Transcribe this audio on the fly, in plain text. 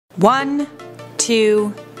1,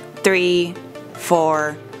 2, 3,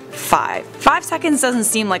 4, 5. 5 seconds doesn't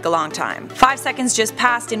seem like a long time. 5 seconds just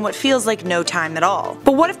passed in what feels like no time at all.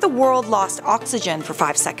 But what if the world lost oxygen for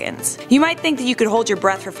 5 seconds? You might think that you could hold your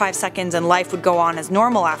breath for 5 seconds and life would go on as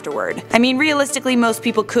normal afterward. I mean, realistically, most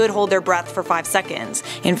people could hold their breath for 5 seconds.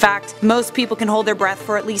 In fact, most people can hold their breath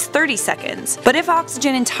for at least 30 seconds. But if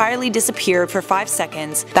oxygen entirely disappeared for 5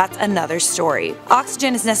 seconds, that's another story.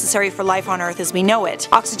 Oxygen is necessary for life on Earth as we know it.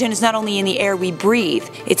 Oxygen is not only in the air we breathe,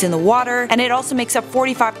 it's in the water, and it also makes up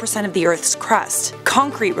 45% of the Earth's crust.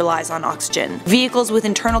 Concrete relies on oxygen. Vehicles with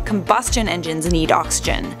internal combustion engines need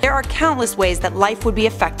oxygen. There are countless ways that life would be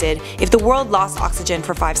affected if the world lost oxygen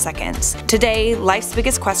for 5 seconds. Today, Life's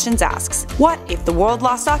Biggest Questions asks, what if the world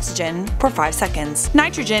lost oxygen for 5 seconds?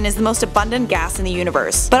 Nitrogen is the most abundant gas in the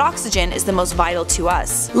universe, but oxygen is the most vital to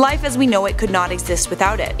us. Life as we know it could not exist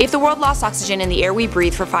without it. If the world lost oxygen in the air we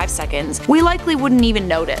breathe for 5 seconds, we likely wouldn't even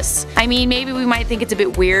notice. I mean, maybe we might think it's a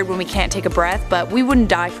bit weird when we can't take a breath, but we wouldn't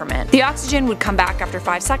die from it. The oxygen would come back after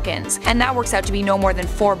 5 seconds, and that works out to be no more than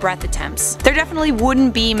 4 breath attempts. There definitely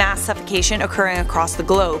wouldn't be mass suffocation occurring across the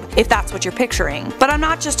globe, if that's what you're picturing. But I'm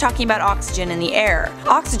not just talking about oxygen in the air.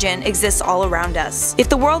 Oxygen exists all around us. If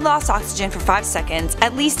the world lost oxygen for 5 seconds,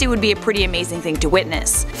 at least it would be a pretty amazing thing to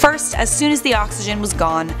witness. First, as soon as the oxygen was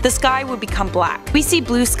gone, the sky would become black. We see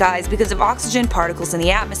blue skies because of oxygen particles in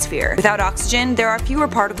the atmosphere. Without oxygen, there are fewer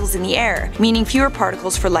particles in the air, meaning fewer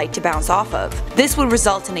particles for light to bounce off of. This would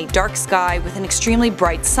result in a dark sky with an extremely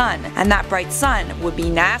bright sun, and that bright sun would be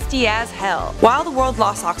nasty as hell. While the world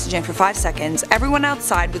lost oxygen for 5 seconds, everyone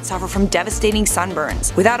outside would suffer from devastating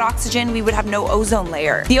sunburns. Without oxygen, we would have no ozone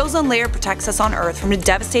layer. The ozone layer protects us on Earth from the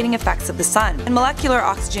devastating effects of the sun, and molecular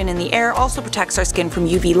oxygen in the air also protects our skin from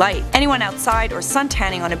UV light. Anyone outside or sun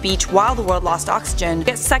tanning on a beach while the world lost oxygen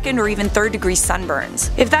gets 2nd or even 3rd degree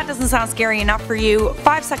sunburns. If that doesn't sound scary enough for you,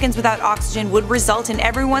 5 seconds without oxygen would result in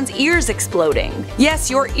everyone's ears exploding. Yes,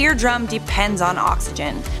 your eardrum depends on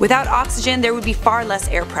oxygen. Without oxygen, there would be far less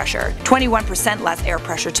air pressure, 21% less air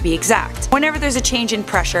pressure to be exact. Whenever there's a change in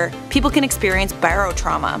pressure, people can experience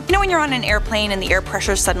barotrauma. You know when you're on an airplane and the air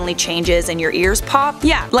pressure suddenly changes and your ears pop?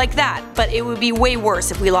 Yeah, like that, but it would be way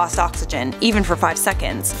worse if we lost oxygen, even for 5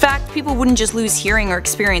 seconds. In fact, people wouldn't just lose hearing or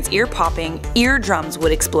experience ear popping, eardrums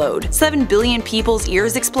would explode. 7 billion people's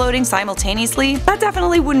ears exploding simultaneously? That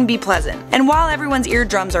definitely wouldn't be pleasant. And while everyone's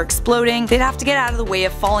eardrums are exploding, they'd have to get out of the way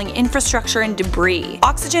of falling infrastructure and debris.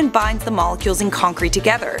 Oxygen binds the molecules in concrete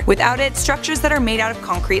together. Without it, structures that are made out of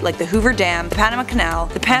concrete like the Hoover Dam, the Panama Canal,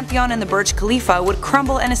 the Pantheon and the Burj Khalifa would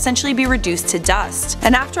crumble and essentially be reduced to dust.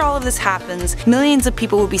 And after all of this happens, millions of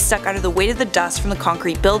people will be stuck under the weight of the dust from the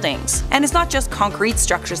concrete buildings. And it's not just concrete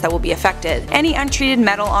structures that will be affected. Any untreated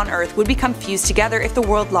metal on Earth would become fused together if the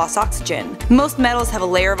world lost oxygen. Most metals have a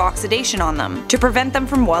layer of oxidation on them to prevent them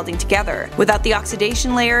from welding together. Without the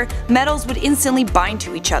oxidation layer, metals would instantly bind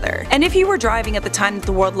to each other. And if you were driving at the time that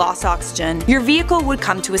the world lost oxygen, your vehicle would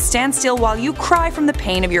come to a standstill while you cry from the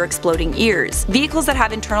pain of your exploding ears. Vehicles that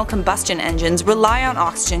have internal combustion engines rely on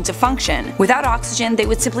oxygen to function. Without oxygen, they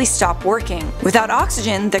would simply stop working. Without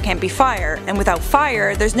oxygen, there can't be fire, and without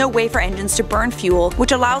fire, there's no way for engines to burn fuel,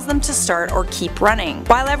 which allows them to start or keep running.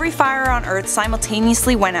 While every fire on Earth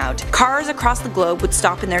simultaneously went out, cars across the globe would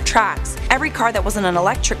stop in their tracks. Every car that wasn't an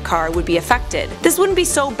electric car would be affected. This wouldn't be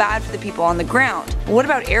so bad for the people on the ground. But what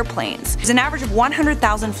about airplanes? There's an average of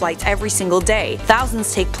 100,000 flights every single day.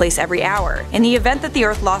 Thousands take place every hour. In the event that the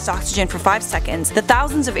Earth lost oxygen for 5 seconds, the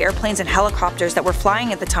thousands of airplanes and helicopters that were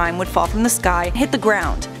flying at the time would fall from the sky and hit the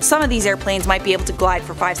ground. Some of these airplanes might be able to glide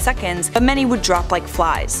for 5 seconds, but many would drop like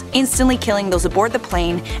flies, instantly killing those aboard the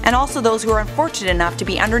plane and also those who were unfortunate enough to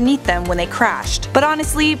be underneath them when they crashed. But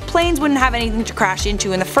honestly, planes wouldn't have anything to crash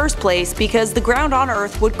into in the first place because the ground on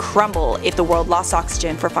Earth would crumble if the world lost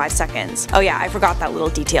oxygen for 5 seconds. Oh yeah, I forgot that little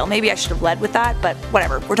detail. Maybe I should have led with that, but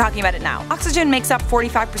whatever, we're talking about it now. Oxygen makes up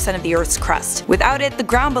 45% of the Earth's crust. Without it, the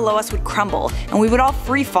ground below us would crumble, and we would all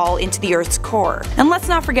free fall into the Earth's core. And let's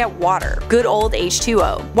not forget water. Good old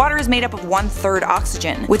H2O. Water is made up of 1/3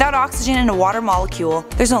 oxygen. Without oxygen in a water molecule,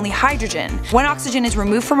 there's only hydrogen. When oxygen is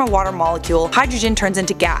removed from a water molecule, hydrogen turns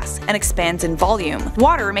into gas and expands in volume.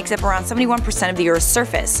 Water makes up around 71% of the Earth's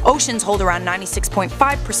surface. Oceans hold around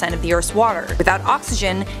 96.5% of the Earth's water. Without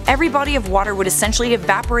oxygen, every body of water would essentially essentially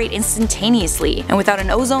evaporate instantaneously, and without an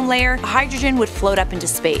ozone layer, hydrogen would float up into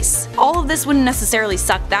space. All of this wouldn't necessarily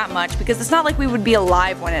suck that much because it's not like we would be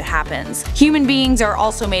alive when it happens. Human beings are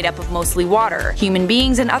also made up of mostly water. Human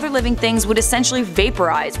beings and other living things would essentially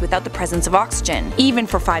vaporize without the presence of oxygen, even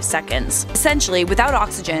for 5 seconds. Essentially, without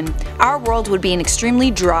oxygen, our world would be an extremely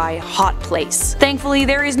dry, hot place. Thankfully,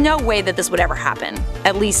 there is no way that this would ever happen.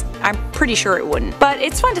 At least, I'm pretty sure it wouldn't. But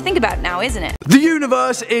it's fun to think about now, isn't it? The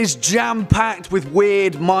universe is jam-packed with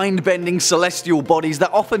weird, mind-bending celestial bodies that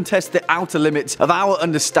often test the outer limits of our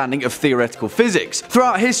understanding of theoretical physics.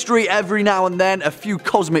 Throughout history, every now and then, a few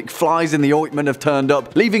cosmic flies in the ointment have turned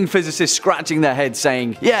up, leaving physicists scratching their heads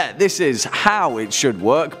saying, yeah, this is how it should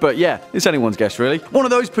work, but yeah, it's anyone's guess really. One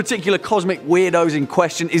of those particular cosmic weirdos in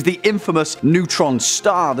question is the infamous neutron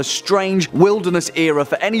star, the strange wilderness era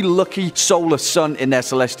for any lucky solar sun in their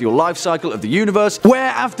celestial life cycle of the universe,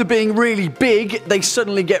 where after being really big, they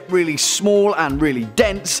suddenly get really small and really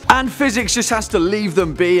dense, and physics just has to leave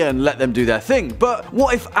them be and let them do their thing. But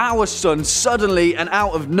what if our sun suddenly and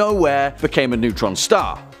out of nowhere became a neutron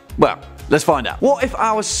star? Well, let's find out. What if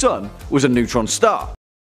our sun was a neutron star?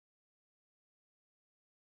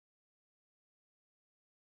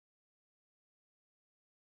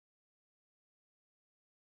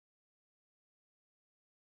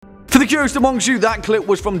 For the curious amongst you, that clip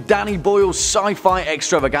was from Danny Boyle's sci-fi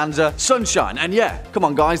extravaganza, Sunshine. And yeah, come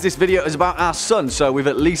on guys, this video is about our sun, so we've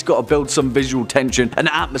at least got to build some visual tension and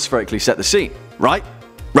atmospherically set the scene, right?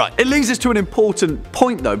 Right. It leads us to an important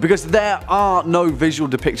point though, because there are no visual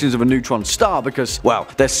depictions of a neutron star because, well,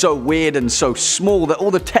 they're so weird and so small that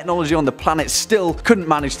all the technology on the planet still couldn't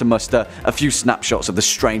manage to muster a few snapshots of the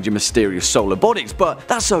strange and mysterious solar bodies. But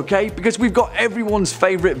that's okay, because we've got everyone's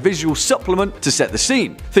favorite visual supplement to set the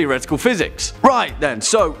scene: theoretical physics. Right then,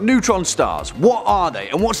 so neutron stars, what are they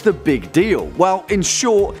and what's the big deal? Well, in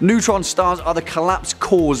short, neutron stars are the collapsed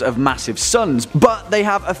cores of massive suns, but they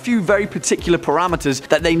have a few very particular parameters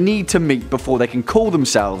that they need to meet before they can call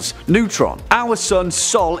themselves neutron. Our sun,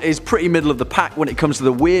 Sol, is pretty middle of the pack when it comes to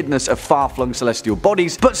the weirdness of far-flung celestial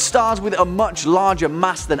bodies, but stars with a much larger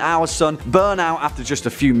mass than our sun burn out after just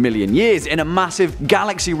a few million years in a massive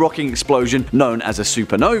galaxy-rocking explosion known as a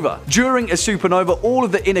supernova. During a supernova, all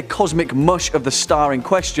of the inner cosmic mush of the star in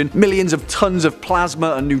question, millions of tons of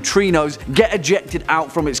plasma and neutrinos, get ejected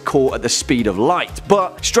out from its core at the speed of light.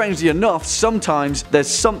 But strangely enough, sometimes there's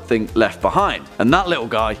something left behind, and that little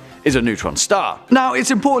guy is a neutron star. Now,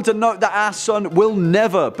 it's important to note that our sun will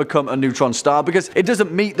never become a neutron star because it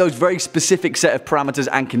doesn't meet those very specific set of parameters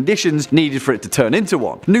and conditions needed for it to turn into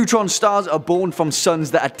one. Neutron stars are born from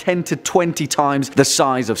suns that are 10 to 20 times the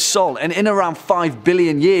size of Sol, and in around 5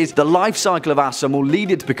 billion years, the life cycle of our sun will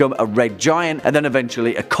lead it to become a red giant and then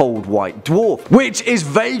eventually a cold white dwarf, which is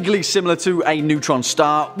vaguely similar to a neutron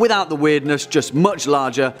star without the weirdness, just much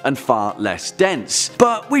larger and far less dense.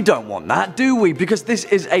 But we don't want that, do we? Because this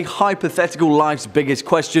is a hypothetical life's biggest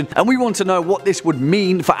question, and we want to know what this would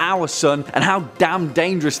mean for our sun and how damn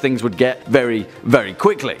dangerous things would get very, very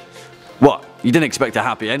quickly. What? You didn't expect a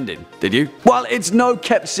happy ending, did you? Well, it's no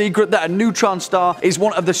kept secret that a neutron star is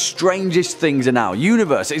one of the strangest things in our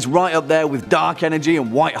universe. It's right up there with dark energy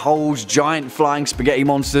and white holes, giant flying spaghetti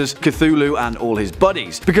monsters, Cthulhu and all his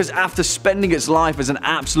buddies. Because after spending its life as an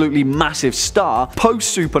absolutely massive star,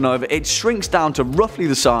 post-supernova it shrinks down to roughly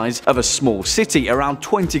the size of a small city, around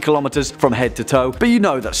 20 kilometers from head to toe. But you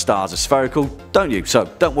know that stars are spherical, don't you? So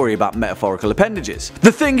don't worry about metaphorical appendages.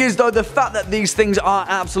 The thing is though, the fact that these things are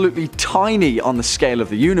absolutely tiny on the scale of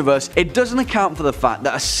the universe, it doesn't account for the fact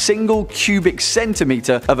that a single cubic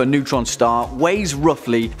centimeter of a neutron star weighs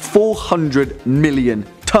roughly 400 million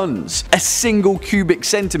tons. A single cubic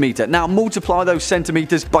centimeter. Now multiply those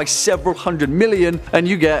centimeters by several hundred million and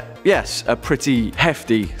you get, yes, a pretty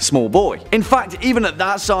hefty small boy. In fact, even at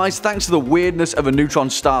that size, thanks to the weirdness of a neutron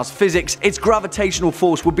star's physics, its gravitational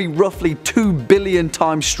force would be roughly 2 billion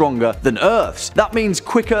times stronger than Earth's. That means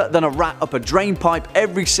quicker than a rat up a drain pipe,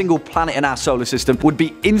 every single planet in our solar system would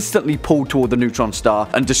be instantly pulled toward the neutron star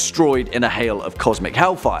and destroyed in a hail of cosmic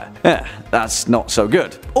hellfire. That's not so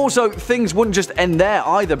good. Also, things wouldn't just end there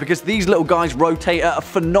either, because these little guys rotate at a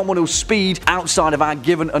phenomenal speed outside of our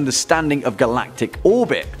given understanding of galactic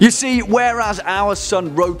orbit. You see, whereas our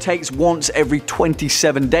sun rotates once every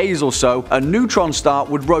 27 days or so, a neutron star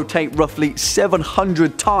would rotate roughly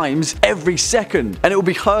 700 times every second, and it would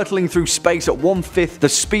be hurtling through space at 1/5 the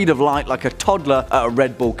speed of light like a toddler at a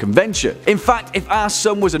Red Bull convention. In fact, if our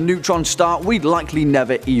sun was a neutron star, we'd likely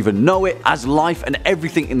never even know it, as life and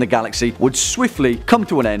everything in the galaxy would swiftly come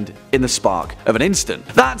to an end in the spark of an instant.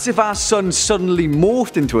 That's if our sun suddenly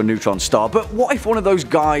morphed into a neutron star, but what if one of those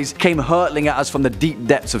guys came hurtling at us from the deep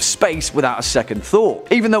depths of space without a second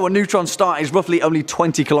thought? Even though a neutron star is roughly only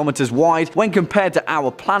 20 kilometers wide, when compared to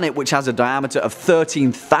our planet, which has a diameter of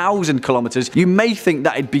 13,000 kilometers, you may think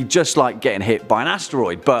that it'd be just like getting hit by an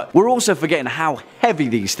asteroid, but we're also forgetting how heavy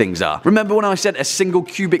these things are. Remember when I said a single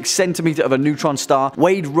cubic centimeter of a neutron star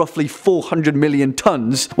weighed roughly 400 million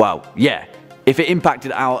tons? Well, yeah. If it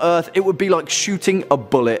impacted our Earth, it would be like shooting a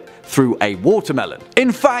bullet through a watermelon.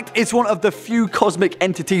 In fact, it's one of the few cosmic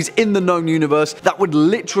entities in the known universe that would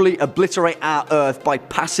literally obliterate our Earth by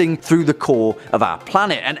passing through the core of our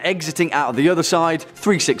planet and exiting out of the other side,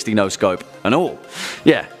 360 no scope and all.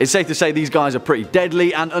 Yeah, it's safe to say these guys are pretty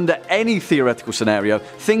deadly, and under any theoretical scenario,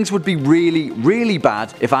 things would be really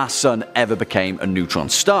bad if our sun ever became a neutron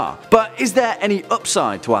star. But is there any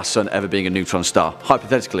upside to our sun ever being a neutron star?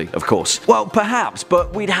 Hypothetically, of course. Well, perhaps,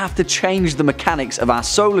 but we'd have to change the mechanics of our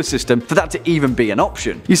solar system for that to even be an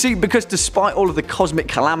option. You see, because despite all of the cosmic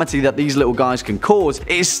calamity that these little guys can cause, it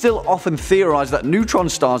is still often theorized that neutron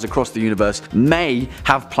stars across the universe may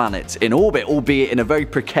have planets in orbit, albeit in a very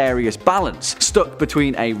precarious balance, stuck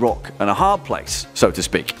between a rock and a hard place, so to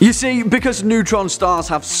speak. You see, because neutron stars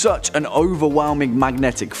have such an overwhelming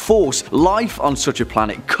magnetic force, life on such a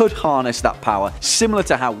planet could harness that power similar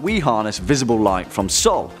to how we harness visible light from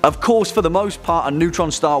Sol. Of course, for the most part, a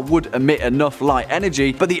neutron star would emit enough light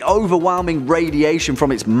energy, but the overwhelming radiation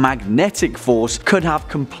from its magnetic force could have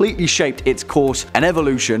completely shaped its course and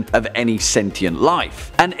evolution of any sentient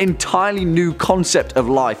life. An entirely new concept of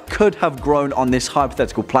life could have grown on this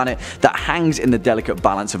hypothetical planet that hangs in the delicate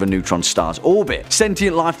balance of a neutron star's orbit.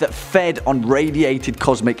 Sentient life that fed on radiated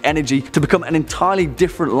cosmic energy to become an entirely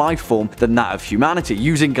different life form than that of humanity,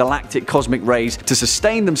 using galactic cosmic rays to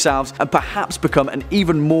sustain themselves and perhaps become an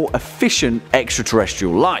even more efficient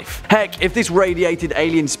extraterrestrial life. Heck, if this radiated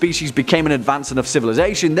alien species became an advanced enough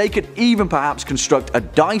civilization, they could even perhaps construct a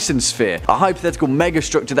Dyson sphere, a hypothetical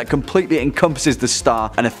megastructure that completely encompasses the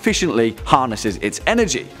star and efficiently harnesses its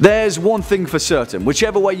energy. There's one thing for certain,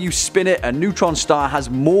 whichever way you spin it, a neutron star has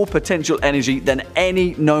more potential energy than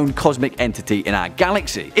any known cosmic entity in our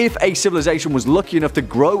galaxy. If a civilization was lucky enough to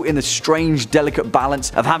grow in the strange, delicate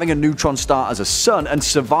balance of having a neutron star as a sun and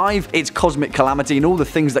survive its cosmic calamity and all the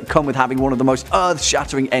things that come with having one of the most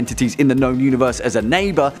earth-shattering entities in the known universe as a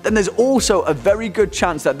neighbor, then there's also a very good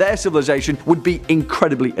chance that their civilization would be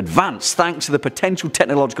incredibly advanced thanks to the potential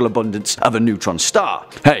technological abundance of a neutron star.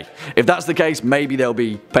 Hey, if that's the case, maybe they'll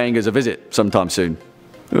be paying us a visit sometime soon.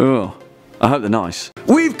 Oh, I hope they're nice.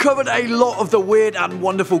 We've covered a lot of the weird and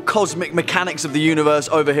wonderful cosmic mechanics of the universe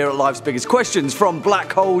over here at Life's Biggest Questions, from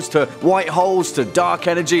black holes to white holes to dark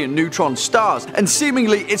energy and neutron stars, and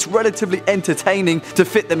seemingly it's relatively entertaining to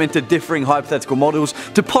fit them into differing hypothetical models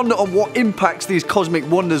to ponder on what impacts these cosmic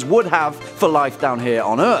wonders would have for life down here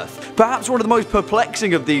on Earth. Perhaps one of the most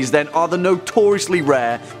perplexing of these then are the notoriously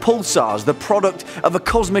rare pulsars, the product of a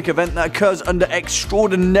cosmic event that occurs under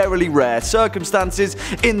extraordinarily rare circumstances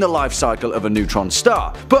in the life cycle of a neutron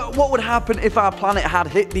star. But what would happen if our planet had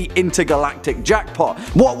hit the intergalactic jackpot?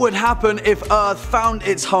 What would happen if Earth found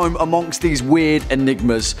its home amongst these weird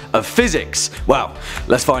enigmas of physics? Well,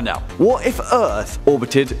 let's find out. What if Earth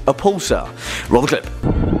orbited a pulsar? Roll the clip.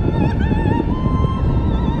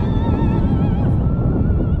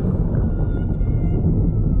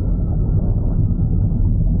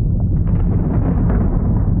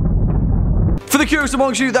 For the curious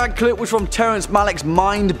amongst you, that clip was from Terrence Malick's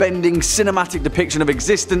mind-bending cinematic depiction of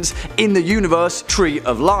existence in the universe, Tree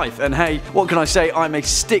of Life. And hey, what can I say, I'm a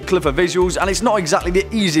stickler for visuals, and it's not exactly the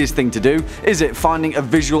easiest thing to do, is it, finding a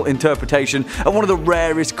visual interpretation of one of the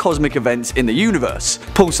rarest cosmic events in the universe.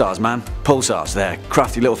 Pulsars, man. Pulsars, they're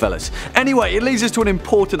crafty little fellas. Anyway, it leads us to an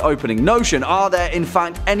important opening notion. Are there in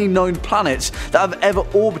fact any known planets that have ever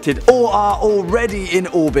orbited or are already in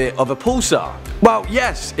orbit of a pulsar? Well,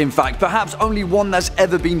 yes, in fact, perhaps only one that's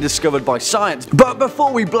ever been discovered by science. But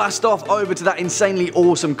before we blast off over to that insanely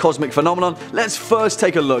awesome cosmic phenomenon, let's first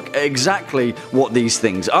take a look at exactly what these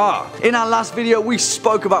things are. In our last video, we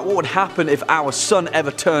spoke about what would happen if our sun ever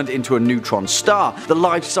turned into a neutron star, the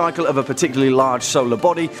life cycle of a particularly large solar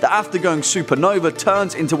body that after going supernova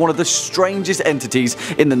turns into one of the strangest entities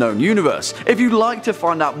in the known universe. If you'd like to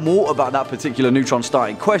find out more about that particular neutron star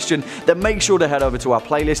in question, then make sure to head over to our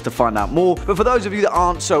playlist to find out more. But for those of you that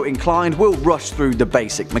aren't so inclined, we'll rush through the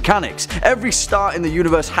basic mechanics. Every star in the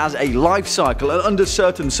universe has a life cycle, and under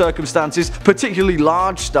certain circumstances, particularly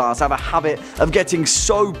large stars have a habit of getting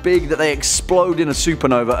so big that they explode in a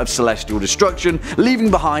supernova of celestial destruction, leaving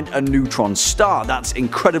behind a neutron star that's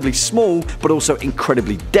incredibly small but also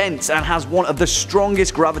incredibly dense and has one of the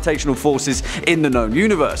strongest gravitational forces in the known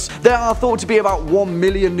universe. There are thought to be about 1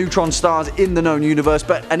 million neutron stars in the known universe,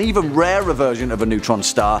 but an even rarer version of a neutron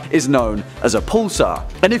star is known as a pulsar.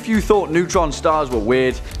 And if you thought neutron stars were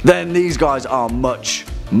weird, then these guys are much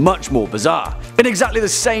more bizarre. In exactly the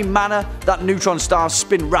same manner that neutron stars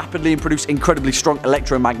spin rapidly and produce incredibly strong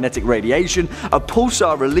electromagnetic radiation, a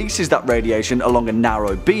pulsar releases that radiation along a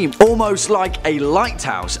narrow beam, almost like a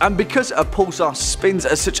lighthouse. And because a pulsar spins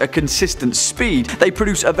at such a consistent speed, they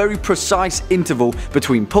produce a very precise interval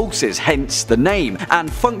between pulses, hence the name, and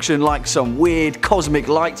function like some weird cosmic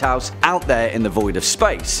lighthouse out there in the void of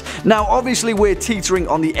space. Now obviously we're teetering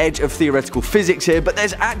on the edge of theoretical physics here, but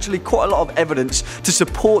there's actually quite a lot of evidence to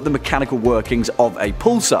support the mechanical workings of a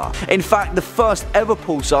pulsar. In fact, the first ever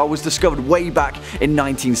pulsar was discovered way back in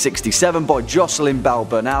 1967 by Jocelyn Bell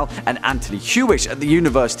Burnell and Anthony Hewish at the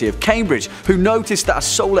University of Cambridge, who noticed that a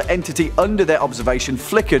solar entity under their observation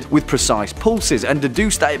flickered with precise pulses and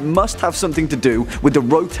deduced that it must have something to do with the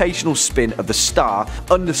rotational spin of the star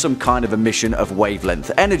under some kind of emission of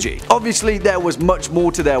wavelength energy. Obviously there was much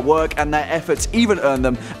more to their work, and their efforts even earned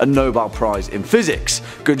them a Nobel Prize in Physics.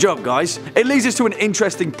 Good job guys. It leads us to an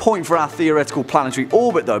interesting point for our theoretical planetary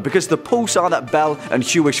orbit though, because the pulsar that Bell and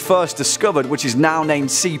Hewish first discovered, which is now named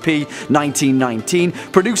CP1919,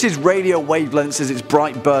 produces radio wavelengths as its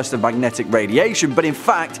bright burst of magnetic radiation, but in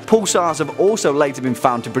fact pulsars have also later been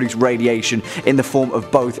found to produce radiation in the form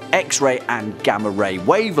of both X-ray and gamma ray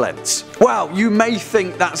wavelengths. Well, you may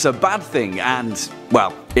think that's a bad thing, and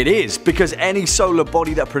well, it is, because any solar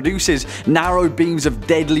body that produces narrow beams of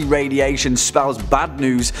deadly radiation spells bad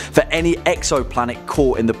news for any exoplanet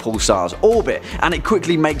caught in the pulsar's orbit, and it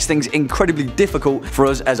quickly makes things incredibly difficult for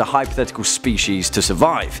us as a hypothetical species to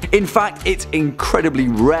survive. In fact, it's incredibly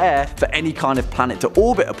rare for any kind of planet to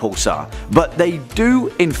orbit a pulsar, but they do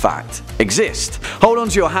in fact exist. Hold on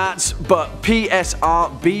to your hats, but PSR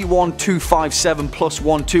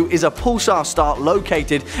B1257+12 is a pulsar star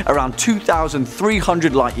located around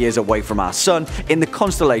 2,300 light years away from our sun in the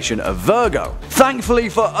constellation of Virgo. Thankfully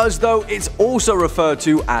for us though, it's also referred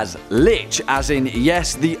to as Lich, as in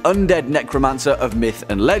yes, the undead necromancer of myth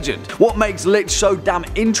and legend. What makes Lich so damn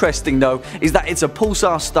interesting though is that it's a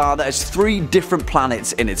pulsar star that has 3 different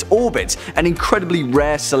planets in its orbit, an incredibly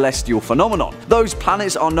rare celestial phenomenon. Those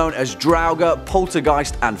planets are known as Draugr,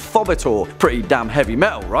 Poltergeist and Phobetor. Pretty damn heavy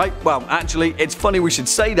metal, right? Well actually it's funny we should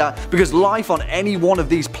say that, because life on any one of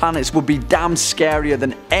these planets would be damn scarier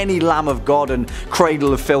than any Lamb of God and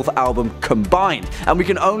Cradle of Filth album combined, and we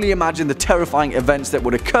can only imagine the terrifying events that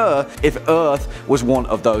would occur if Earth was one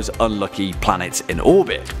of those unlucky planets in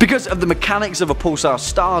orbit. Because of the mechanics of a pulsar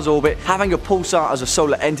star's orbit, having a pulsar as a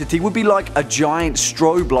solar entity would be like a giant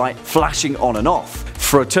strobe light flashing on and off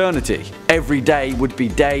for eternity. Every day would be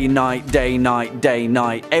day, night, day, night, day,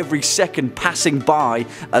 night, every second passing by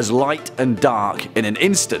as light and dark in an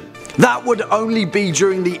instant. That would only be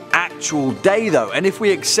during the actual day though, and if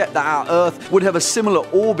we accept that our Earth would have a similar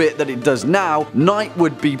orbit that it does now, night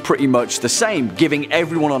would be pretty much the same, giving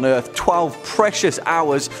everyone on Earth 12 precious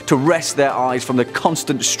hours to rest their eyes from the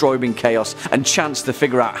constant strobing chaos and chance to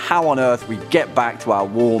figure out how on Earth we get back to our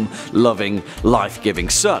warm, loving, life-giving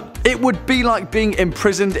sun. It would be like being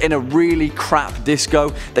imprisoned in a really crap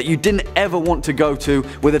disco that you didn't ever want to go to,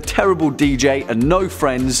 with a terrible DJ and no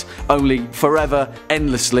friends, only forever,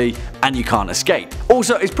 endlessly, and you can't escape.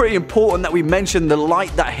 Also, it's pretty important that we mention the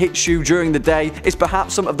light that hits you during the day is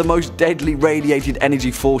perhaps some of the most deadly radiated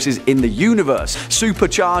energy forces in the universe.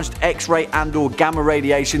 Supercharged X-ray and or gamma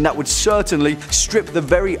radiation that would certainly strip the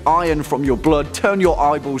very iron from your blood, turn your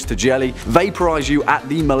eyeballs to jelly, vaporize you at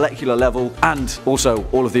the molecular level, and also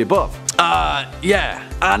all of the above. Yeah.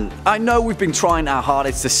 And I know we've been trying our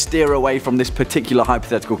hardest to steer away from this particular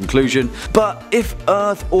hypothetical conclusion, but if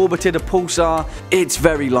Earth orbited a pulsar, it's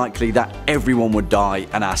very likely that everyone would die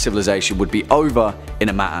and our civilization would be over in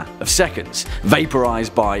a matter of seconds,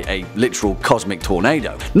 vaporized by a literal cosmic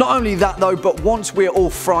tornado. Not only that though, but once we're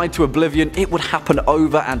all fried to oblivion, it would happen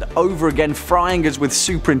over and over again, frying us with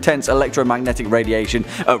super intense electromagnetic radiation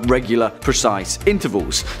at regular, precise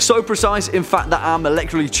intervals. So precise, in fact, that our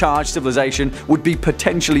molecularly charged civilization would be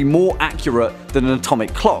potentially more accurate than an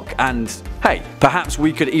atomic clock, and hey, perhaps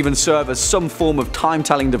we could even serve as some form of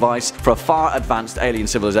time-telling device for a far advanced alien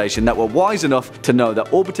civilization that were wise enough to know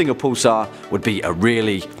that orbiting a pulsar would be a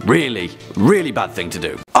really, really, really bad thing to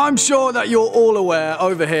do. I'm sure that you're all aware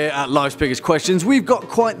over here at Life's Biggest Questions, we've got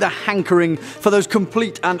quite the hankering for those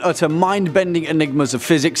complete and utter mind-bending enigmas of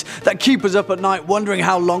physics that keep us up at night wondering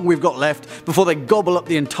how long we've got left before they gobble up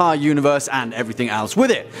the entire universe and everything else with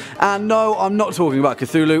it. And no, I'm not talking about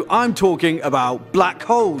Cthulhu, I'm talking about black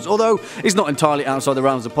holes, although it's not entirely outside the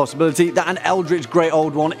realms of possibility that an eldritch great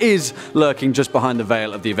old one is lurking just behind the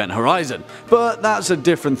veil of the event horizon. But that's a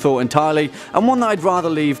different thought entirely, and one that I'd rather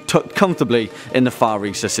leave tucked comfortably in the far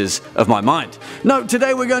recesses of my mind. No,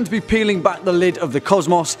 today we're going to be peeling back the lid of the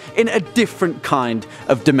cosmos in a different kind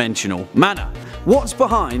of dimensional manner. What's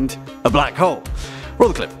behind a black hole?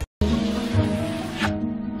 Roll the clip.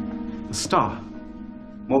 A star,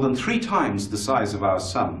 more than 3 times the size of our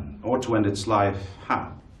sun, ought to end its life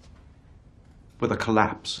how? With a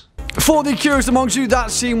collapse. For the curious amongst you, that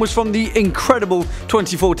scene was from the incredible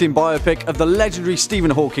 2014 biopic of the legendary Stephen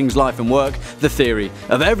Hawking's life and work, The Theory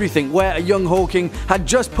of Everything, where a young Hawking had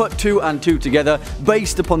just put 2 and 2 together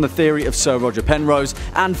based upon the theory of Sir Roger Penrose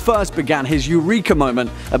and first began his eureka moment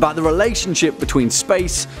about the relationship between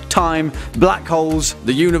space, time, black holes,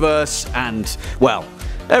 the universe, and, well,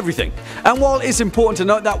 everything. And while it's important to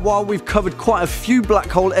note that while we've covered quite a few black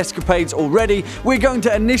hole escapades already, we're going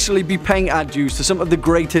to initially be paying our dues to some of the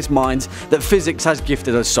greatest minds that physics has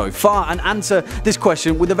gifted us so far and answer this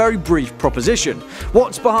question with a very brief proposition.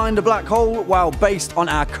 What's behind a black hole? Well, based on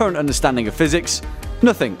our current understanding of physics,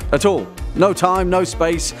 nothing at all. No time, no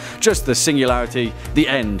space, just the singularity, the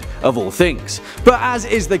end of all things. But as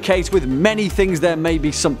is the case with many things, there may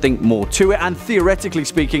be something more to it, and theoretically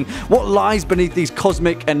speaking, what lies beneath these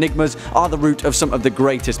cosmic enigmas are the root of some of the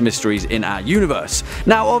greatest mysteries in our universe.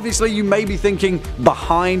 Now obviously you may be thinking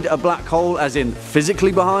behind a black hole as in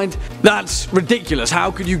physically behind? That's ridiculous. How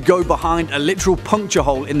could you go behind a literal puncture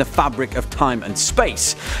hole in the fabric of time and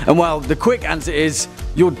space? And well, the quick answer is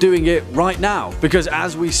you're doing it right now, because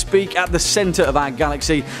as we speak, at the center of our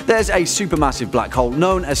galaxy there's a supermassive black hole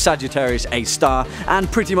known as Sagittarius A star,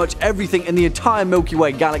 and pretty much everything in the entire Milky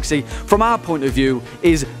Way galaxy from our point of view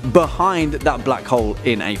is behind that black hole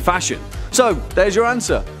in a fashion. So there's your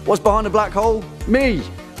answer. What's behind a black hole? Me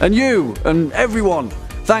and you and everyone,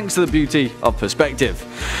 thanks to the beauty of perspective.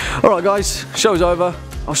 Alright guys, show's over.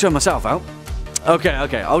 I'll show myself out. Okay,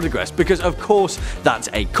 I'll digress, because of course that's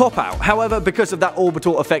a cop-out. However, because of that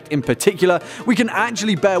orbital effect in particular, we can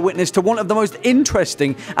actually bear witness to one of the most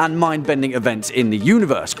interesting and mind-bending events in the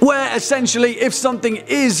universe, where essentially if something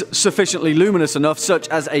is sufficiently luminous enough, such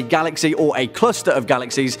as a galaxy or a cluster of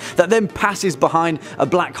galaxies, that then passes behind a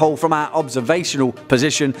black hole from our observational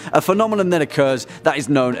position, a phenomenon then occurs that is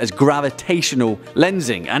known as gravitational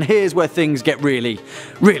lensing. And here's where things get really,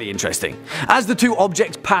 really interesting. As the 2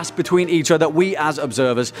 objects pass between each other, we as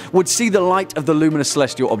observers would see the light of the luminous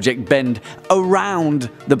celestial object bend around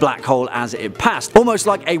the black hole as it passed, almost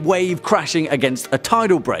like a wave crashing against a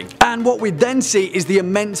tidal break. And what we then see is the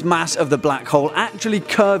immense mass of the black hole actually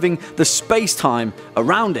curving the space-time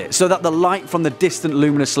around it, so that the light from the distant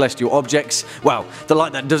luminous celestial objects, well, the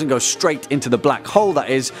light that doesn't go straight into the black hole that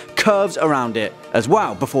is, curves around it as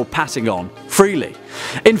well before passing on freely.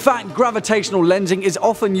 In fact, gravitational lensing is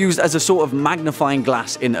often used as a sort of magnifying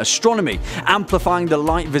glass in astronomy, amplifying the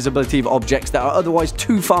light visibility of objects that are otherwise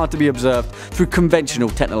too far to be observed through conventional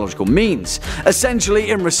technological means.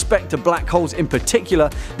 Essentially, in respect to black holes in particular,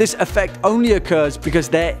 this effect only occurs because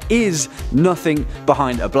there is nothing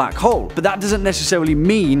behind a black hole, but that doesn't necessarily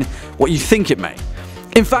mean what you think it may.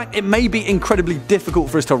 In fact, it may be incredibly difficult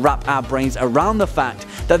for us to wrap our brains around the fact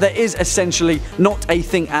that there is essentially not a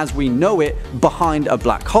thing as we know it behind a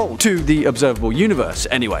black hole, to the observable universe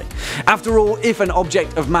anyway. After all, if an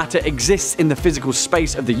object of matter exists in the physical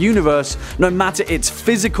space of the universe, no matter its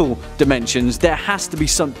physical dimensions, there has to be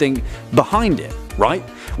something behind it, right?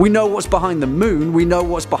 We know what's behind the moon, we know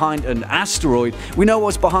what's behind an asteroid, we know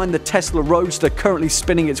what's behind the Tesla Roadster currently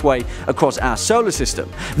spinning its way across our solar system.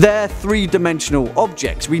 They're 3-dimensional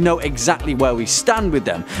objects, we know exactly where we stand with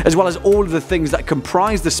them, as well as all of the things that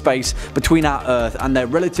comprise the space between our Earth and their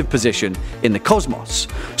relative position in the cosmos.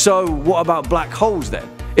 So what about black holes then?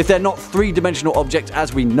 If they're not 3-dimensional objects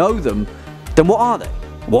as we know them, then what are they?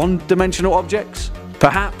 1-dimensional objects?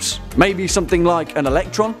 Perhaps? Maybe something like an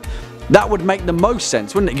electron? That would make the most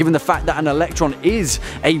sense, wouldn't it, given the fact that an electron is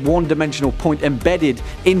a one-dimensional point embedded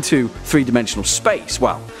into three-dimensional space.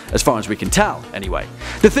 Well, as far as we can tell, anyway.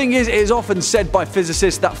 The thing is, it is often said by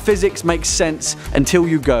physicists that physics makes sense until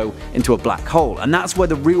you go into a black hole, and that's where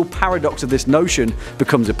the real paradox of this notion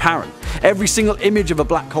becomes apparent. Every single image of a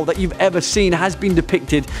black hole that you've ever seen has been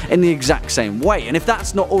depicted in the exact same way, and if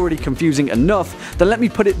that's not already confusing enough, then let me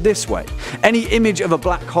put it this way. Any image of a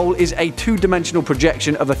black hole is a two-dimensional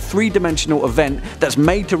projection of a three-dimensional event that's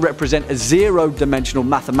made to represent a zero-dimensional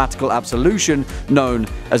mathematical absolution known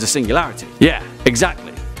as a singularity. Yeah,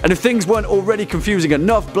 exactly. And if things weren't already confusing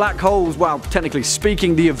enough, black holes, well, technically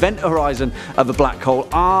speaking, the event horizon of a black hole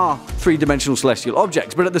are three-dimensional celestial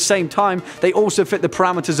objects, but at the same time, they also fit the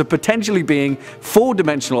parameters of potentially being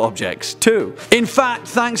four-dimensional objects too. In fact,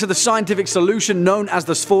 thanks to the scientific solution known as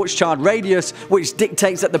the Schwarzschild radius, which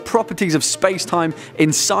dictates that the properties of space-time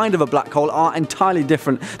inside of a black hole are entirely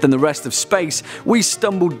different than the rest of space, we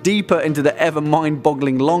stumble deeper into the ever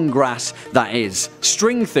mind-boggling long grass that is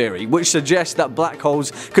string theory, which suggests that black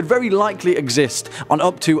holes could very likely exist on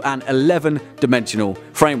up to an 11-dimensional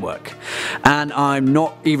framework. And I'm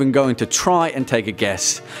not even going to try and take a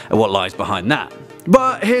guess at what lies behind that.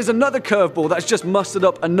 But here's another curveball that's just mustered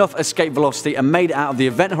up enough escape velocity and made it out of the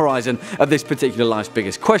event horizon of this particular life's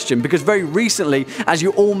biggest question, because very recently, as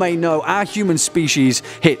you all may know, our human species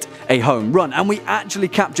hit a home run, and we actually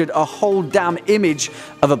captured a whole damn image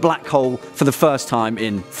of a black hole for the first time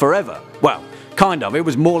in forever. Well, kind of. It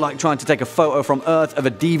was more like trying to take a photo from Earth of a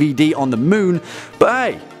DVD on the moon, but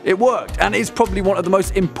hey, it worked, and it's probably one of the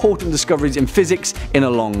most important discoveries in physics in a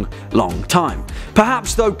long time.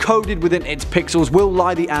 Perhaps, though, coded within its pixels will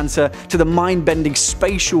lie the answer to the mind-bending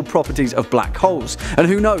spatial properties of black holes, and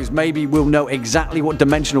who knows, maybe we'll know exactly what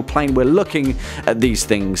dimensional plane we're looking at these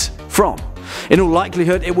things from. In all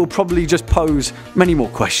likelihood, it will probably just pose many more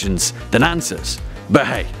questions than answers. But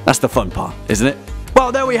hey, that's the fun part, isn't it?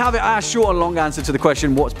 Well, there we have it, our short and long answer to the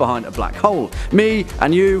question, what's behind a black hole? Me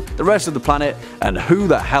and you, the rest of the planet, and who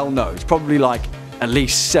the hell knows? Probably like at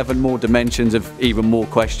least 7 more dimensions of even more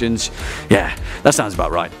questions. Yeah, that sounds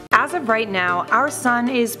about right. As of right now, our sun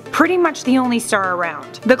is pretty much the only star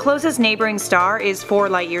around. The closest neighboring star is 4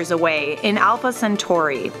 light years away, in Alpha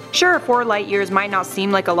Centauri. Sure, 4 light years might not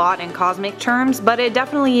seem like a lot in cosmic terms, but it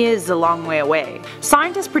definitely is a long way away.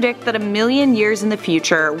 Scientists predict that 1 million years in the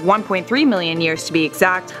future, 1.3 million years to be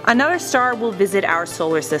exact, another star will visit our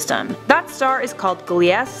solar system. That star is called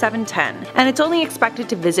Gliese 710, and it's only expected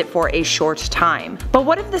to visit for a short time. But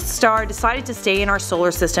what if this star decided to stay in our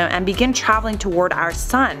solar system and begin traveling toward our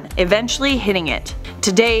sun, eventually hitting it?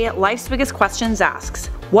 Today, Life's Biggest Questions asks,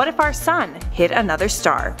 what if our sun hit another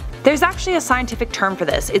star? There's actually a scientific term for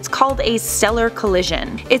this. It's called a stellar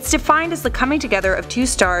collision. It's defined as the coming together of 2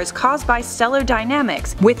 stars caused by stellar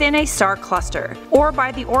dynamics within a star cluster, or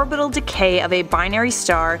by the orbital decay of a binary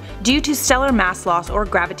star due to stellar mass loss or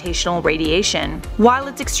gravitational radiation. While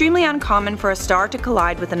it's extremely uncommon for a star to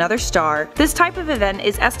collide with another star, this type of event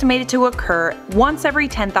is estimated to occur once every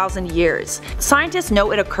 10,000 years. Scientists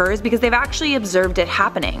know it occurs because they've actually observed it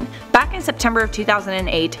happening. Back in September of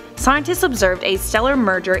 2008, scientists observed a stellar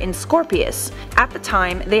merger in Scorpius. At the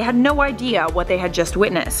time, they had no idea what they had just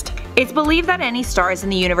witnessed. It's believed that any stars in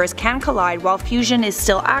the universe can collide while fusion is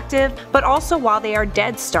still active, but also while they are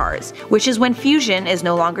dead stars, which is when fusion is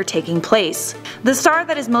no longer taking place. The star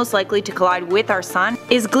that is most likely to collide with our sun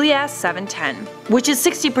is Gliese 710, which is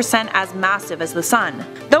 60% as massive as the sun.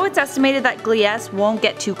 Though it's estimated that Gliese won't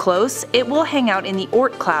get too close, it will hang out in the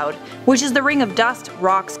Oort cloud, which is the ring of dust,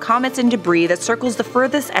 rocks, comets, and debris that circles the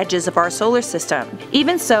furthest edges of our solar system.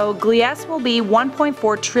 Even so, Gliese will be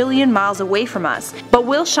 1.4 trillion miles away from us, but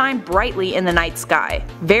will shine brightly in the night sky.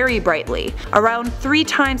 Very brightly. Around 3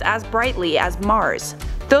 times as brightly as Mars.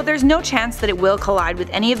 Though there's no chance that it will collide with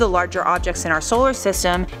any of the larger objects in our solar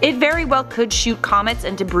system, it very well could shoot comets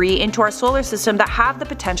and debris into our solar system that have the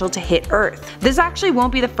potential to hit Earth. This actually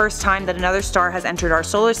won't be the first time that another star has entered our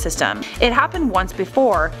solar system. It happened once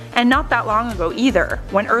before, and not that long ago either,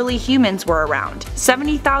 when early humans were around.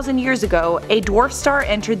 70,000 years ago, a dwarf star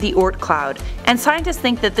entered the Oort cloud, and scientists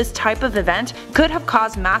think that this type of event could have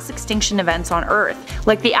caused mass extinction events on Earth,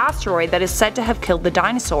 like the asteroid that is said to have killed the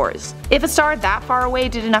dinosaurs. If a star that far away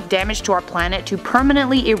did enough damage to our planet to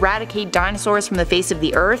permanently eradicate dinosaurs from the face of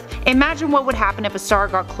the Earth, imagine what would happen if a star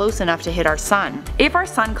got close enough to hit our sun. If our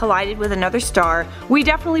sun collided with another star, we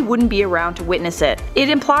definitely wouldn't be around to witness it. It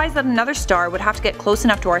implies that another star would have to get close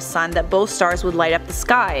enough to our sun that both stars would light up the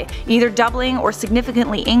sky, either doubling or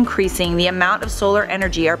significantly increasing the amount of solar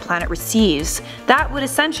energy our planet receives. That would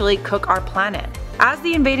essentially cook our planet. As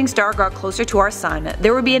the invading star got closer to our sun,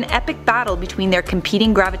 there would be an epic battle between their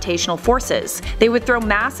competing gravitational forces. They would throw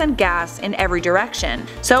mass and gas in every direction.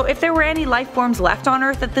 So if there were any life forms left on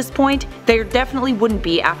Earth at this point, there definitely wouldn't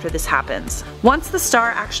be after this happens. Once the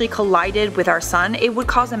star actually collided with our sun, it would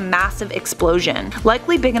cause a massive explosion,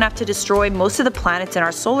 likely big enough to destroy most of the planets in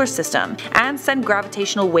our solar system, and send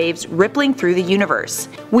gravitational waves rippling through the universe.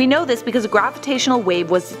 We know this because a gravitational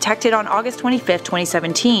wave was detected on August 25,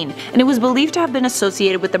 2017, and it was believed to have been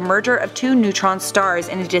associated with the merger of two neutron stars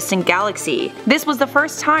in a distant galaxy. This was the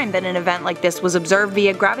first time that an event like this was observed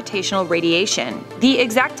via gravitational radiation. The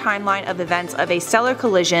exact timeline of events of a stellar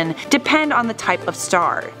collision depend on the type of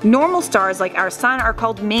star. Normal stars like our sun are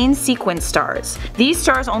called main sequence stars. These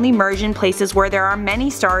stars only merge in places where there are many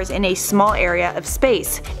stars in a small area of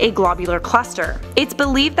space, a globular cluster. It's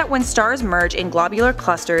believed that when stars merge in globular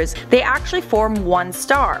clusters, they actually form one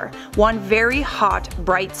star, one very hot,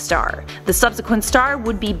 bright star. The subsequent star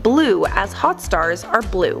would be blue, as hot stars are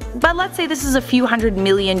blue. But let's say this is a few hundred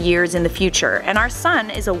million years in the future, and our sun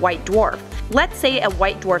is a white dwarf. Let's say a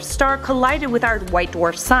white dwarf star collided with our white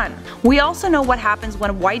dwarf sun. We also know what happens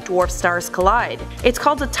when white dwarf stars collide. It's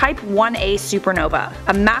called a Type 1a supernova,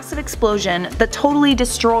 a massive explosion that totally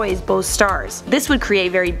destroys both stars. This would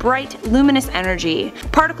create very bright, luminous energy.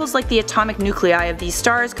 Particles like the atomic nuclei of these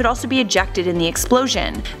stars could also be ejected in the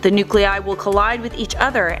explosion. The nuclei will collide with each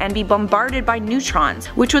other and be bombarded by neutrons,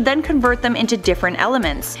 which would then convert them into different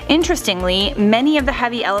elements. Interestingly, many of the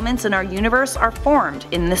heavy elements in our universe are formed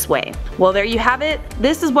in this way. Well, there you have it.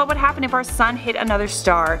 This is what would happen if our sun hit another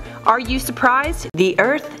star. Are you surprised? The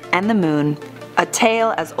Earth and the Moon. A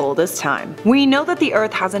tale as old as time. We know that the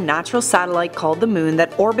Earth has a natural satellite called the Moon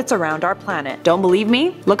that orbits around our planet. Don't believe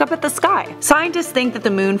me? Look up at the sky. Scientists think that the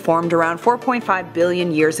Moon formed around 4.5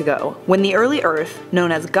 billion years ago, when the early Earth,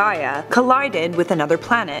 known as Gaia, collided with another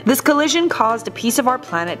planet. This collision caused a piece of our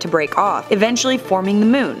planet to break off, eventually forming the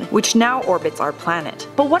Moon, which now orbits our planet.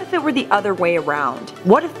 But what if it were the other way around?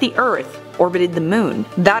 What if the Earth orbited the Moon?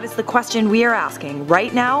 That is the question we are asking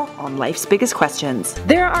right now on Life's Biggest Questions.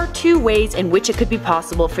 There are two ways in which it could be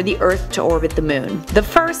possible for the Earth to orbit the Moon. The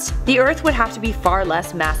first, the Earth would have to be far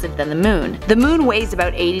less massive than the Moon. The Moon weighs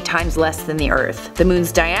about 80 times less than the Earth. The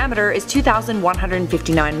Moon's diameter is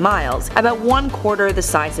 2,159 miles, about 1/4 the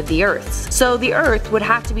size of the Earth's. So the Earth would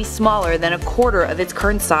have to be smaller than 1/4 of its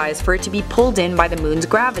current size for it to be pulled in by the Moon's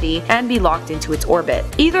gravity and be locked into its orbit.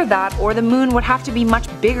 Either that or the Moon would have to be much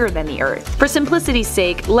bigger than the Earth. For simplicity's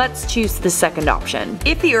sake, let's choose the second option.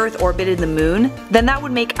 If the Earth orbited the Moon, then that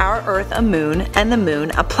would make our Earth a moon and the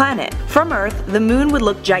Moon a planet. From Earth, the Moon would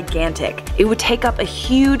look gigantic. It would take up a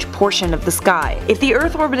huge portion of the sky. If the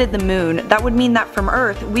Earth orbited the Moon, that would mean that from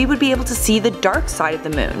Earth we would be able to see the dark side of the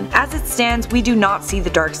Moon. As it stands, we do not see the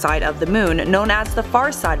dark side of the Moon, known as the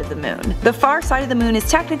far side of the Moon. The far side of the Moon is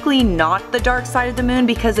technically not the dark side of the Moon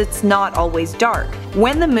because it's not always dark.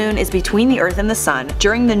 When the Moon is between the Earth and the Sun,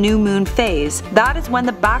 during the new moon phase, that is when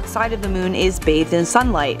the back side of the Moon is bathed in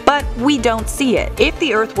sunlight, but we don't see it. If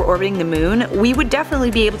the Earth were orbiting the Moon, we would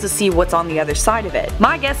definitely be able to see what's on the other side of it.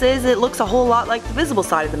 My guess is it looks a whole lot like the visible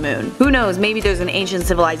side of the Moon. Who knows, maybe there's an ancient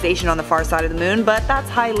civilization on the far side of the Moon, but that's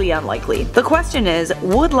highly unlikely. The question is,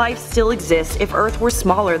 would life still exist if Earth were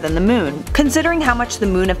smaller than the Moon? Considering how much the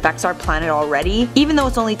Moon affects our planet already, even though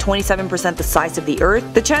it's only 27% the size of the Earth,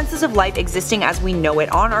 the chances of life existing as we know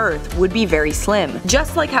it on Earth would be very slim.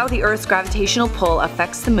 Just like how the Earth's gravitational pull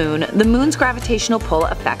affects the Moon's gravitational pull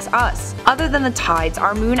affects us. Other than the tides,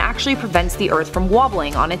 our Moon actually prevents the Earth from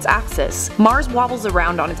wobbling on its axis. Mars wobbles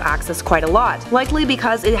around on its axis quite a lot, likely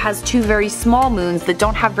because it has two very small moons that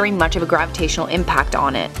don't have very much of a gravitational impact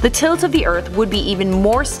on it. The tilt of the Earth would be even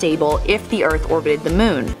more stable if the Earth orbited the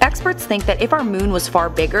Moon. Experts think that if our Moon was far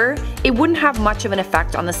bigger, it wouldn't have much of an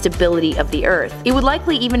effect on the stability of the Earth. It would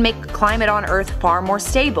likely even make the climate on Earth far more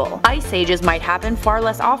stable. Ice ages might happen far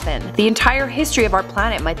less often. The entire history of our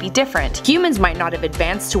planet might be different. Humans might not have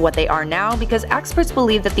advanced to what they are now because experts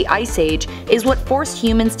believe that the Ice Age is what forced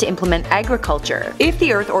humans to implement agriculture. If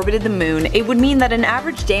the Earth orbited the Moon, it would mean that an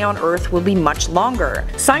average day on Earth will be much longer.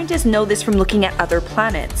 Scientists know this from looking at other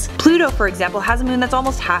planets. Pluto, for example, has a moon that's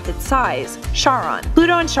almost half its size, Charon.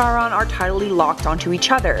 Pluto and Charon are tidally locked onto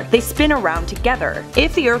each other. They spin around together.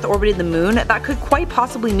 If the Earth orbited the Moon, that could quite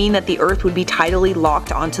possibly mean that the Earth would be tidally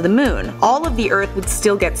locked onto the Moon. All of the Earth would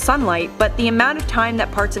still get sunlight, sunlight, but the amount of time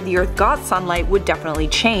that parts of the Earth got sunlight would definitely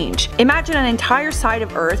change. Imagine an entire side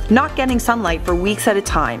of Earth not getting sunlight for weeks at a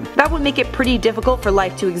time. That would make it pretty difficult for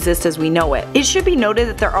life to exist as we know it. It should be noted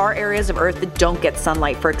that there are areas of Earth that don't get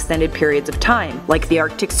sunlight for extended periods of time, like the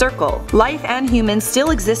Arctic Circle. Life and humans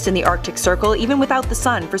still exist in the Arctic Circle even without the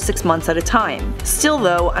sun for 6 months at a time. Still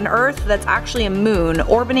though, an Earth that's actually a moon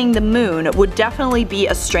orbiting the moon would definitely be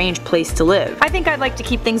a strange place to live. I think I'd like to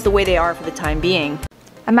keep things the way they are for the time being.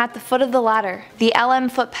 I'm at the foot of the ladder. The LM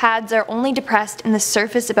foot pads are only depressed in the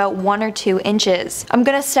surface about 1 or 2 inches. I'm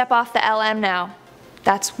gonna step off the LM now.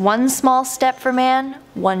 That's one small step for man,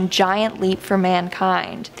 one giant leap for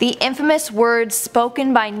mankind. The infamous words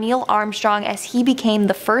spoken by Neil Armstrong as he became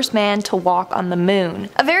the first man to walk on the moon.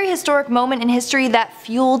 A very historic moment in history that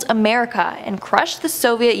fueled America and crushed the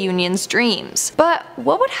Soviet Union's dreams. But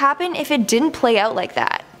what would happen if it didn't play out like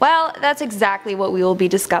that? Well, that's exactly what we will be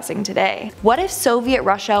discussing today. What if Soviet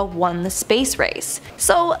Russia won the space race?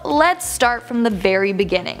 So let's start from the very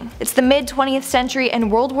beginning. It's the mid-20th century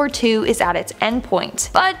and World War II is at its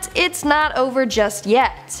endpoint. But it's not over just yet.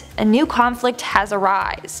 A new conflict has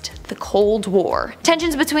arisen, the Cold War.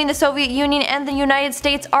 Tensions between the Soviet Union and the United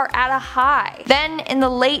States are at a high. Then, in the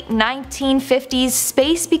late 1950s,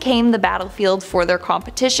 space became the battlefield for their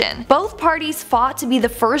competition. Both parties fought to be the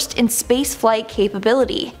first in spaceflight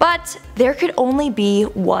capability, but there could only be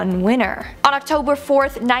one winner. On October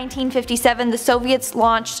 4th, 1957, the Soviets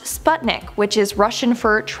launched Sputnik, which is Russian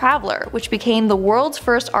for traveler, which became the world's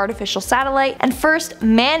first artificial satellite and first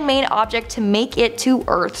man-made object to make it to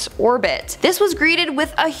Earth's orbit. This was greeted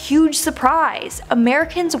with a huge surprise.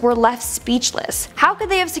 Americans were left speechless. How could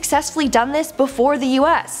they have successfully done this before the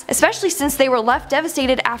US? Especially since they were left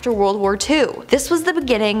devastated after World War II. This was the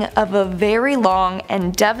beginning of a very long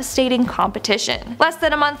and devastating competition. Less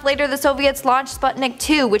than a month later, the Soviets launched Sputnik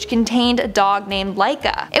 2, which contained a dog named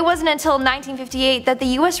Laika. It wasn't until 1958 that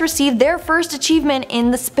the US received their first achievement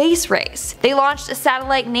in the space race. They launched a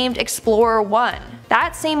satellite named Explorer 1.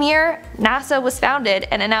 That same year, NASA was founded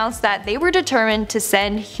and announced that they were determined to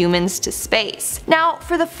send humans to space. Now,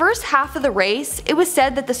 for the first half of the race, it was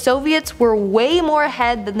said that the Soviets were way more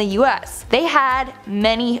ahead than the US. They had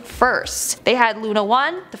many firsts. They had Luna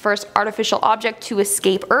 1, the first artificial object to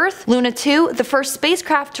escape Earth, Luna 2, the first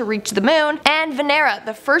spacecraft to reach the moon, and Venera,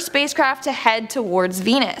 the first spacecraft to head towards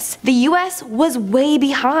Venus. The US was way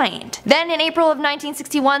behind. Then in April of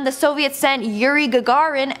 1961, the Soviets sent Yuri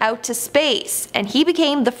Gagarin out to space, and he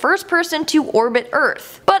became the first person to orbit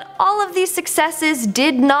Earth. But all of these successes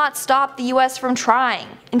did not stop the US from trying.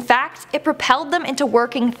 In fact, it propelled them into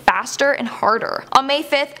working faster and harder. On May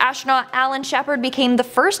 5th, astronaut Alan Shepard became the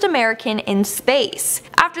first American in space.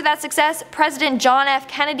 After that success, President John F.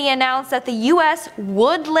 Kennedy announced that the US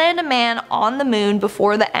would land a man on the moon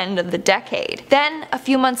before the end of the decade. Then, a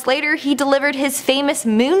few months later, he delivered his famous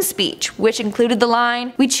moon speech, which included the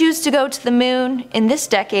line, "We choose to go to the moon in this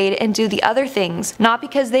decade and do the other things, not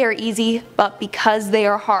because they are easy, but because they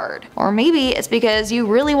are hard." Or maybe it's because you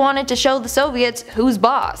really wanted to show the Soviets who's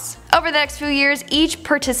boss. Over the next few years, each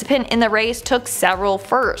participant in the race took several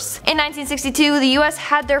firsts. In 1962, the US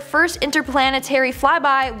had their first interplanetary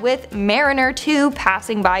flyby with Mariner 2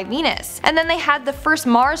 passing by Venus. And then they had the first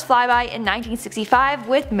Mars flyby in 1965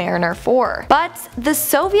 with Mariner 4. But the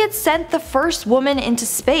Soviets sent the first woman into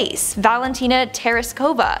space, Valentina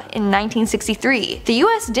Tereshkova, in 1963. The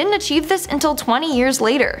US didn't achieve this until 20 years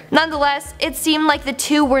later. Nonetheless, it seemed like the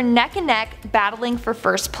two were neck and neck battling for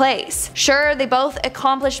first place. Sure, they both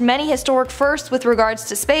accomplished many historic firsts with regards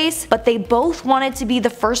to space, but they both wanted to be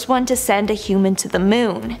the first one to send a human to the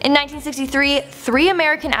moon. In 1963, 3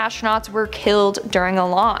 American astronauts were killed during a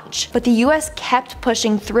launch, but the US kept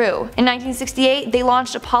pushing through. In 1968, they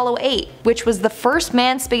launched Apollo 8, which was the first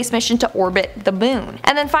manned space mission to orbit the moon.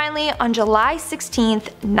 And then finally, on July 16th,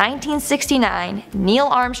 1969, Neil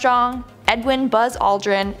Armstrong, Edwin Buzz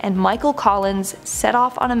Aldrin, and Michael Collins set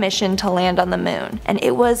off on a mission to land on the moon, and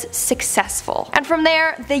it was successful. And from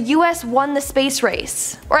there, the US won the space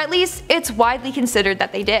race, or at least it's widely considered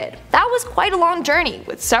that they did. That was quite a long journey,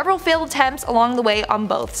 with several failed attempts along the way on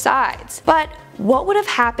both sides. But what would have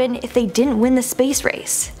happened if they didn't win the space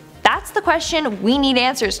race? That's the question we need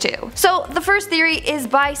answers to. So the first theory is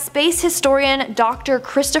by space historian Dr.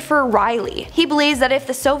 Christopher Riley. He believes that if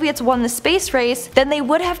the Soviets won the space race, then they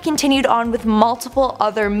would have continued on with multiple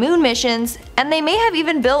other moon missions, and they may have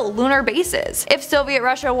even built lunar bases. If Soviet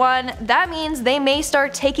Russia won, that means they may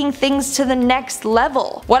start taking things to the next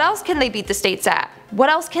level. What else can they beat the States at? What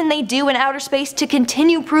else can they do in outer space to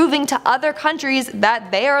continue proving to other countries that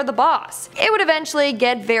they are the boss? It would eventually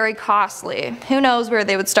get very costly. Who knows where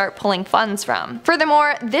they would start pulling funds from.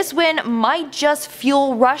 Furthermore, this win might just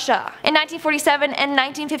fuel Russia. In 1947 and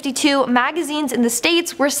 1952, magazines in the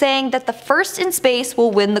States were saying that the first in space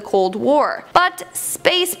will win the Cold War. But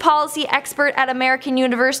space policy expert at American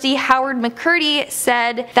University Howard McCurdy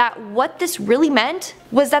said that what this really meant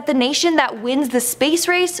was that the nation that wins the space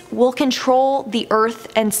race will control the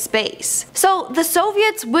Earth and space. So the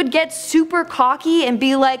Soviets would get super cocky and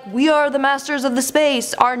be like, we are the masters of the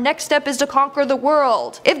space, our next step is to conquer the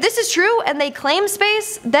world. If this is true and they claim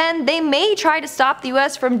space, then they may try to stop the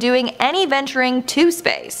US from doing any venturing to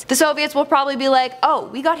space. The Soviets will probably be like, oh,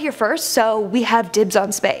 we got here first, so we have dibs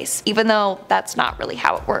on space, even though that's not really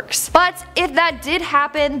how it works. But if that did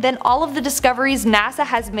happen, then all of the discoveries NASA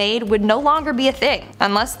has made would no longer be a thing,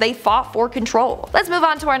 unless they fought for control. Let's move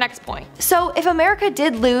on to our next point. So if America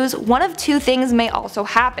did lose, one of two things may also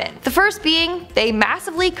happen. The first being, they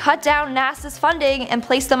massively cut down NASA's funding and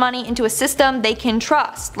place the money into a system they can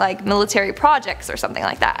trust, like military projects or something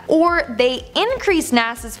like that. Or they increase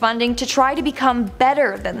NASA's funding to try to become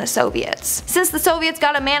better than the Soviets. Since the Soviets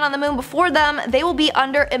got a man on the moon before them, they will be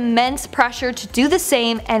under immense pressure to do the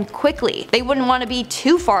same and quickly. They wouldn't want to be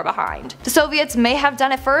too far behind. The Soviets may have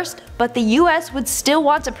done it first, but the US would still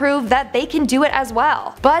want to prove that they can do it as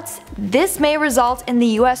well. But this may result in the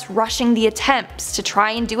US rushing the attempts to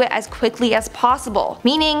try and do it as quickly as possible,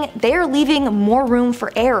 meaning they are leaving more room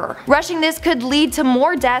for error. Rushing this could lead to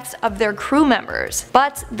more deaths of their crew members,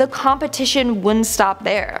 but the competition wouldn't stop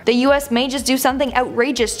there. The US may just do something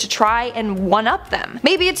outrageous to try and one-up them.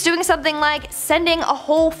 Maybe it's doing something like sending a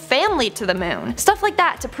whole family to the moon. Stuff like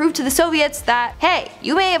that to prove to the Soviets that, hey,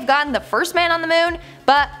 you may have gotten the first man on the moon,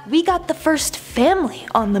 but we got the first family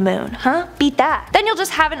on the moon, huh? Beat that. Then you'll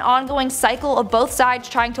just have an ongoing cycle of both sides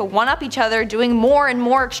trying to one-up each other, doing more and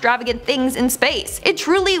more extravagant things in space. It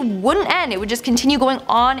truly wouldn't end, it would just continue going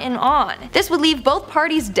on and on. This would leave both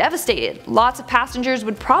parties devastated. Lots of passengers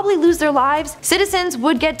would probably lose their lives, citizens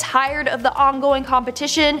would get tired of the ongoing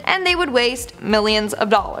competition, and they would waste millions of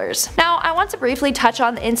dollars. Now, I want to briefly touch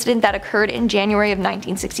on the incident that occurred in January of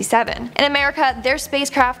 1967. In America, their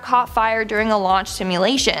spacecraft caught fire during a launch simulation.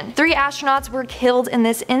 3 astronauts were killed in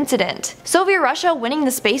this incident. Soviet Russia winning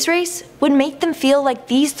the space race would make them feel like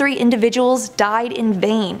these 3 individuals died in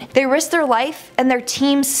vain. They risked their life and their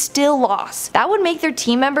team still lost. That would make their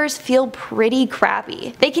team members feel pretty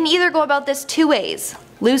crappy. They can either go about this 2 ways.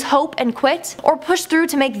 Lose hope and quit, or push through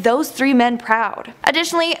to make those 3 men proud.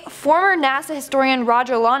 Additionally, former NASA historian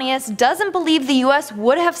Roger Launius doesn't believe the US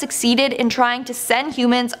would have succeeded in trying to send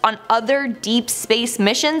humans on other deep space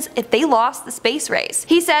missions if they lost the space race.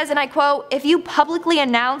 He says, and I quote, "If you publicly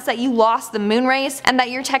announce that you lost the moon race and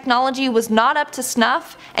that your technology was not up to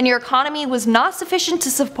snuff and your economy was not sufficient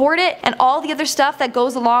to support it and all the other stuff that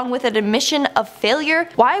goes along with an admission of failure,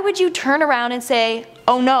 why would you turn around and say,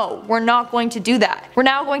 oh no, we're not going to do that. We're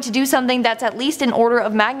now going to do something that's at least an order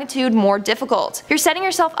of magnitude more difficult. You're setting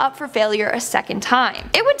yourself up for failure a second time."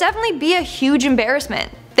 It would definitely be a huge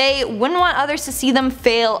embarrassment. They wouldn't want others to see them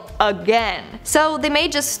fail again. So they may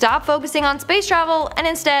just stop focusing on space travel and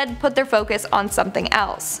instead put their focus on something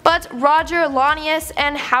else. But Roger Launius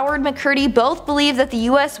and Howard McCurdy both believe that the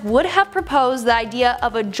US would have proposed the idea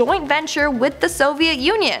of a joint venture with the Soviet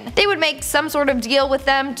Union. They would make some sort of deal with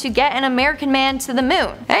them to get an American man to the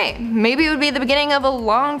moon. Hey, maybe it would be the beginning of a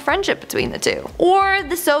long friendship between the two. Or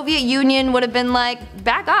the Soviet Union would have been like,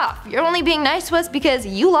 back off, you're only being nice to us because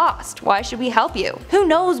you lost, why should we help you? Who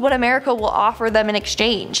knows what America will offer them in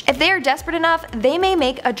exchange. If they are desperate enough, they may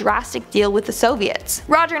make a drastic deal with the Soviets.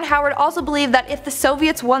 Roger and Howard also believe that if the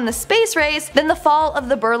Soviets won the space race, then the fall of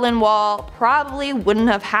the Berlin Wall probably wouldn't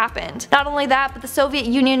have happened. Not only that, but the Soviet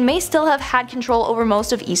Union may still have had control over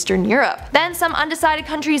most of Eastern Europe. Then some undecided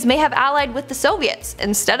countries may have allied with the Soviets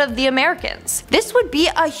instead of the Americans. This would be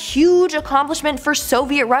a huge accomplishment for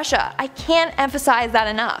Soviet Russia. I can't emphasize that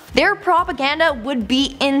enough. Their propaganda would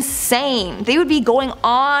be insane. They would be going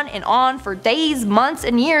on and on for days, months,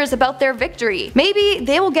 and years about their victory. Maybe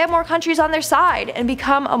they will get more countries on their side and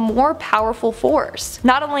become a more powerful force.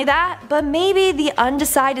 Not only that, but maybe the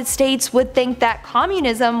undecided states would think that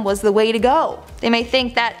communism was the way to go. They may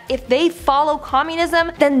think that if they follow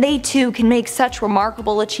communism, then they too can make such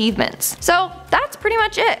remarkable achievements. So that's pretty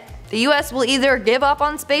much it. The US will either give up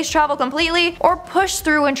on space travel completely or push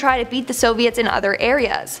through and try to beat the Soviets in other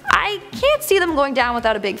areas. I can't see them going down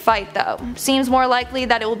without a big fight though. Seems more likely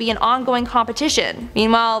that it will be an ongoing competition.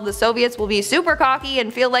 Meanwhile, the Soviets will be super cocky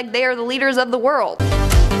and feel like they are the leaders of the world.